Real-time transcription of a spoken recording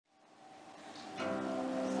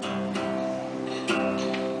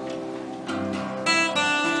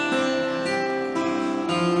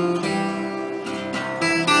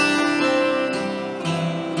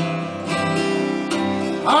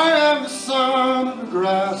son of a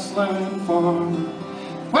grassland farmer,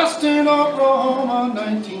 Western Oklahoma,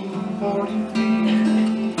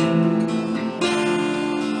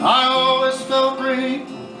 1943. I always felt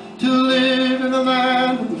grateful to live in the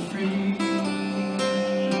land of the free.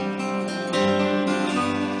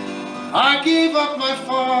 I gave up my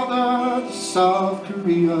father to South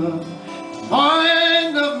Korea, the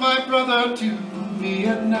mind of my brother to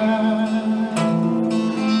Vietnam.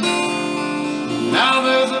 Now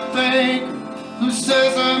there's a banker who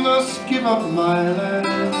says I must give up my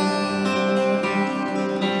land.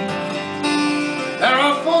 There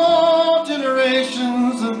are 4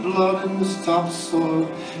 generations of blood in this topsoil,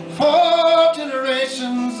 4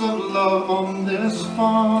 generations of love on this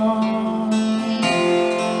farm.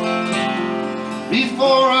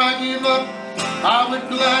 Before I give up, I would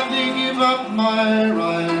gladly give up my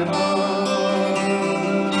right arm.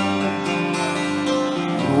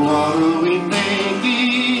 What are we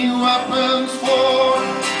making weapons for?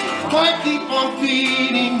 Why keep on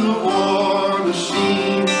feeding the war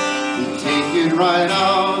machine? We take it right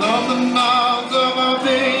out of the mouths of our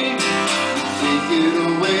babes. We take it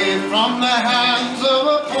away from the hands of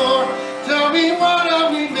a poor. Tell me, what are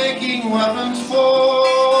we making weapons for?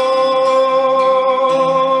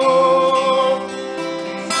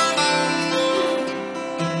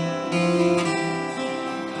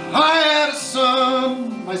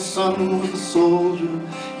 My son was a soldier.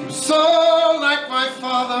 He was so like my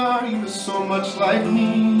father, he was so much like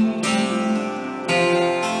me.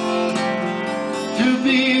 To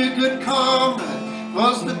be a good comrade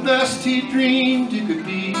was the best he dreamed he could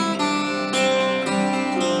be.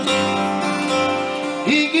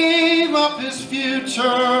 He gave up his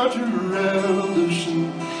future to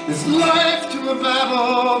revolution, his life to a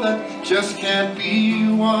battle that just can't be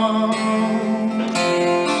won.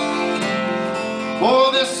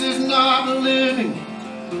 For this is not living,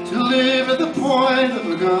 to live at the point of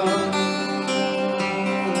a gun.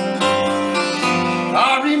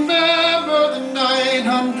 I remember the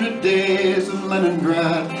 900 days of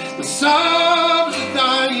Leningrad, the sobs of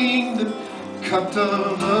dying, the cut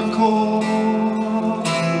of the cold.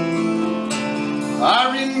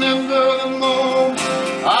 I remember the moment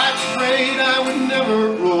I prayed I would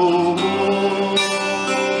never grow.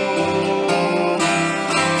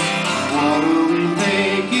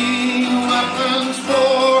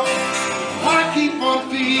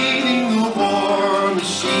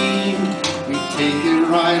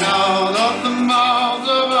 Right out of the mouths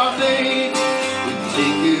of our babes, we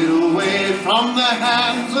take it away from the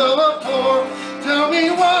hands of a poor. Tell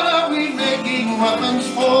me, what are we making weapons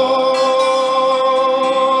for?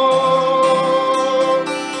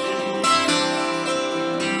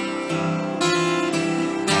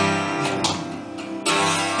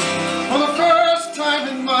 For the first time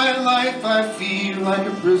in my life I feel like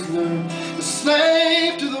a prisoner, a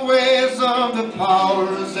slave to the ways of the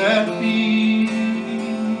powers that be.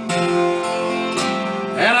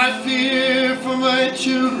 And I fear for my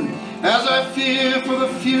children as I fear for the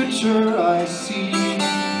future I see.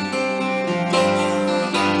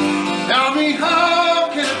 Tell me, how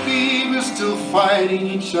can it be we're still fighting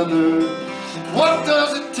each other? What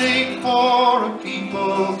does it take for a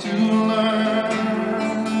people to learn?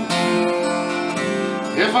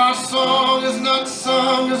 If our song is not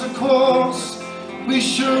sung as a chorus, we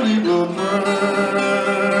surely will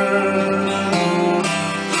burn.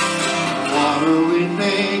 What are we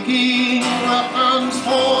making weapons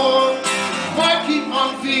for? Why keep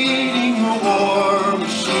on feeding the war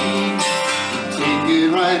machine? Take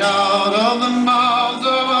it right out of the mouths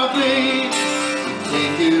of our babes.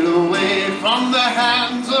 Take it away from the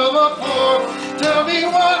hands of a poor. Tell me,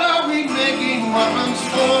 what are we making weapons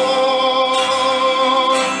for?